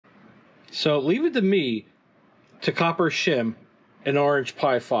So leave it to me to Copper Shim an Orange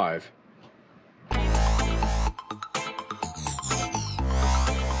Pi 5.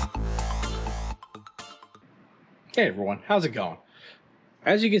 Hey everyone, how's it going?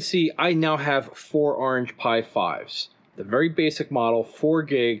 As you can see, I now have 4 Orange Pi 5s. The very basic model, 4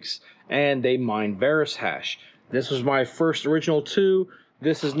 gigs, and they mine Verus hash. This was my first original 2.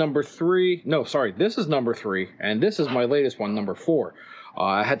 This is number 3. No, sorry, this is number 3, and this is my latest one, number 4.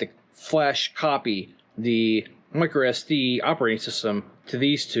 I had to flash copy the microSD operating system to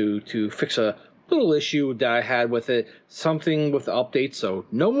these two to fix a little issue that I had with it, something with the updates, so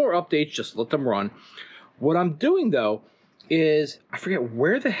no more updates, just let them run. What I'm doing though is, I forget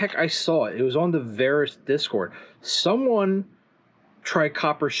where the heck I saw it. It was on the Verus Discord. Someone tried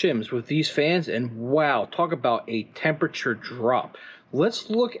Copper Shims with these fans, and wow, talk about a temperature drop. Let's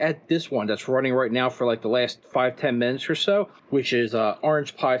look at this one that's running right now for like the last 5-10 minutes or so, which is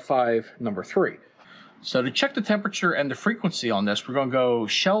Orange Pi 5 number 3. So to check the temperature and the frequency on this, we're going to go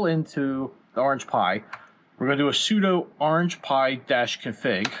shell into the Orange Pi. We're going to do a sudo orange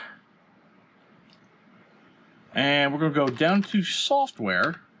pi-config. And we're going to go down to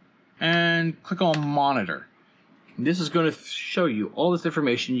software and click on monitor. And this is going to show you all this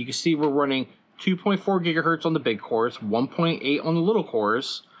information. You can see we're running 2.4 gigahertz on the big cores, 1.8 on the little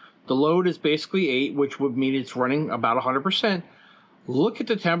cores. The load is basically 8, which would mean it's running about 100%. Look at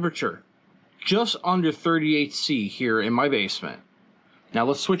the temperature, just under 38°C here in my basement. Now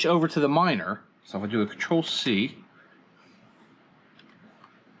let's switch over to the miner. So if I do a Control-C,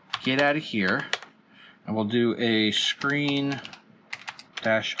 get out of here. And we'll do a screen-R.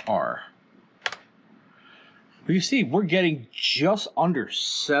 You see, we're getting just under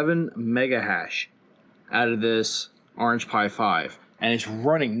 7 mega hash out of this Orange Pi 5, and it's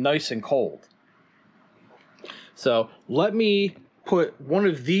running nice and cold. So let me put one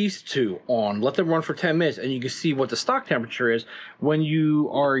of these two on, let them run for 10 minutes, and you can see what the stock temperature is when you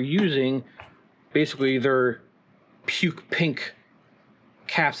are using basically their puke pink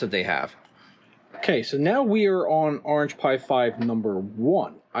caps that they have. Okay, so now we are on Orange Pi 5 number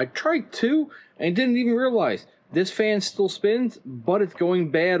 1. I tried 2 and didn't even realize this fan still spins, but it's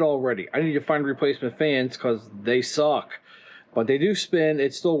going bad already. I need to find replacement fans because they suck. But they do spin,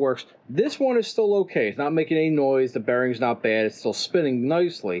 it still works. This one is still okay. It's not making any noise, the bearing's not bad, it's still spinning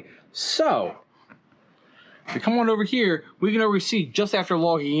nicely. So, if we come on over here, we can already see just after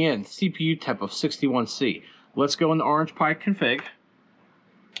logging in, CPU temp of 61C. Let's go in the Orange Pi config.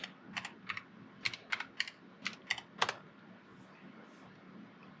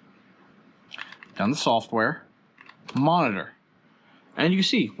 Down the software, monitor, and you can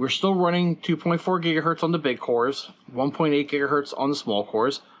see we're still running 2.4 gigahertz on the big cores, 1.8 gigahertz on the small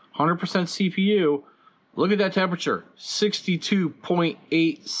cores, 100% CPU. Look at that temperature,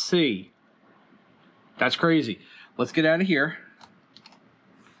 62.8°C. That's crazy. Let's get out of here.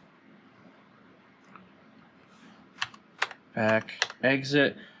 Back,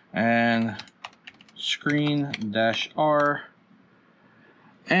 exit, and screen-R.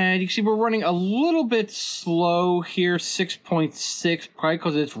 And you can see we're running a little bit slow here, 6.6, probably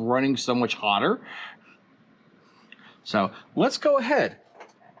because it's running so much hotter. So let's go ahead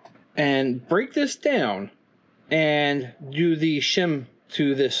and break this down and do the shim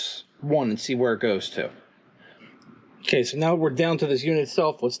to this one and see where it goes to. Okay, so now we're down to this unit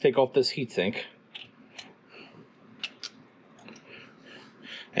itself. Let's take off this heatsink.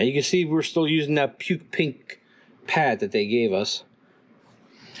 And you can see we're still using that puke pink pad that they gave us.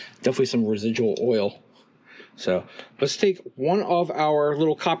 Definitely some residual oil. So let's take one of our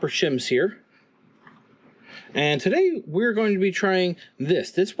little copper shims here. And today we're going to be trying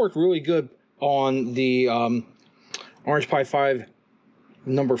this. This worked really good on the Orange Pi 5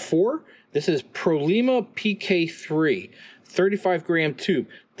 number 4. This is Prolimatech PK3, 35 gram tube.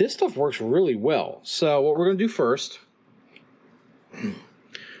 This stuff works really well. So what we're going to do first,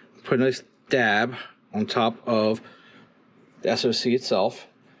 put a nice dab on top of the SoC itself.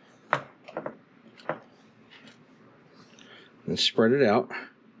 And spread it out.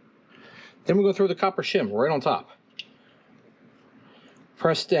 Then we'll go through the copper shim right on top.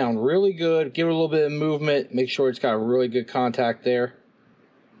 Press down really good, give it a little bit of movement, make sure it's got a really good contact there.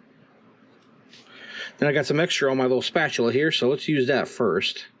 Then I got some extra on my little spatula here, so let's use that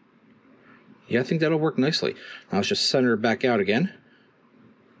first. Yeah, I think that'll work nicely. Now let's just center it back out again.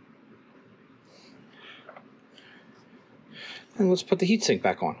 And let's put the heatsink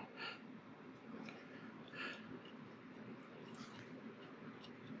back on.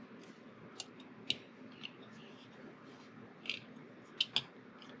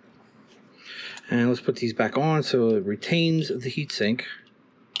 And let's put these back on so it retains the heatsink.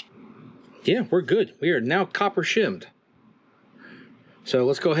 Yeah, we're good. We are now copper shimmed. So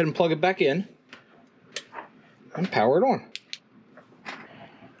let's go ahead and plug it back in and power it on.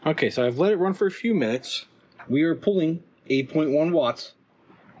 Okay, so I've let it run for a few minutes. We are pulling 8.1 watts.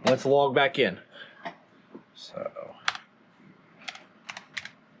 Let's log back in. So,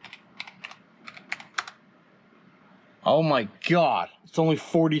 oh my God, it's only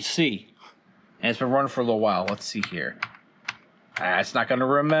 40C. And it's been running for a little while. Let's see here. It's not gonna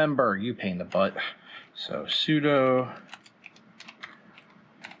remember. You pain in the butt. So sudo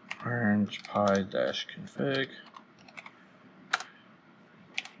orange pi-config.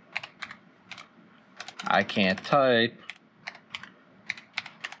 I can't type.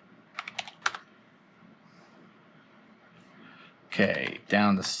 Okay,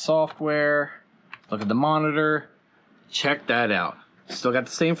 down to software. Look at the monitor. Check that out. Still got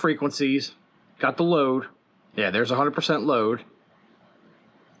the same frequencies. Got the load. Yeah, there's 100% load.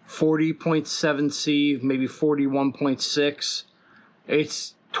 40.7C, maybe 41.6.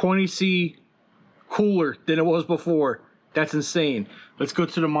 It's 20C cooler than it was before. That's insane. Let's go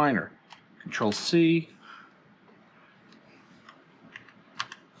to the miner. Control C.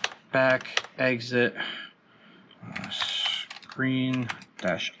 Back, exit. Screen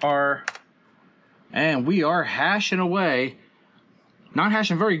 -R. And we are hashing away. Not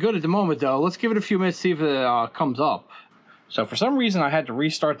hashing very good at the moment though. Let's give it a few minutes to see if it comes up. So for some reason I had to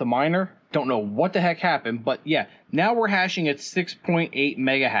restart the miner. Don't know what the heck happened, but yeah, now we're hashing at 6.8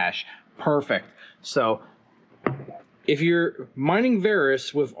 mega hash. Perfect. So if you're mining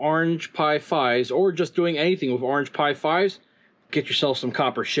Verus with Orange Pi 5s or just doing anything with Orange Pi 5s, get yourself some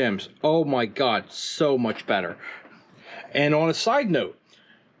copper shims. Oh my God, so much better. And on a side note,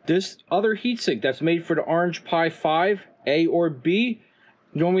 this other heatsink that's made for the Orange Pi 5, A or B,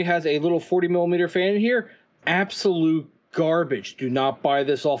 normally has a little 40mm fan in here. Absolute garbage. Do not buy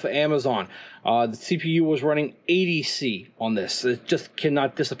this off of Amazon. The CPU was running 80C on this. It just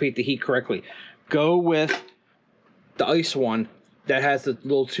cannot dissipate the heat correctly. Go with the ice one that has the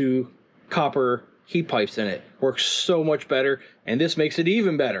little 2 copper heat pipes in it. Works so much better, and this makes it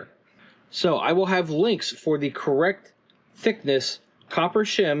even better. So I will have links for the correct thickness copper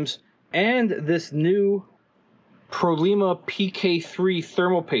shims and this new Prolimatech PK3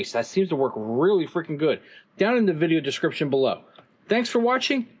 thermal paste that seems to work really freaking good down in the video description below. Thanks for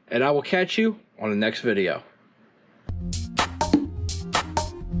watching, and I will catch you on the next video.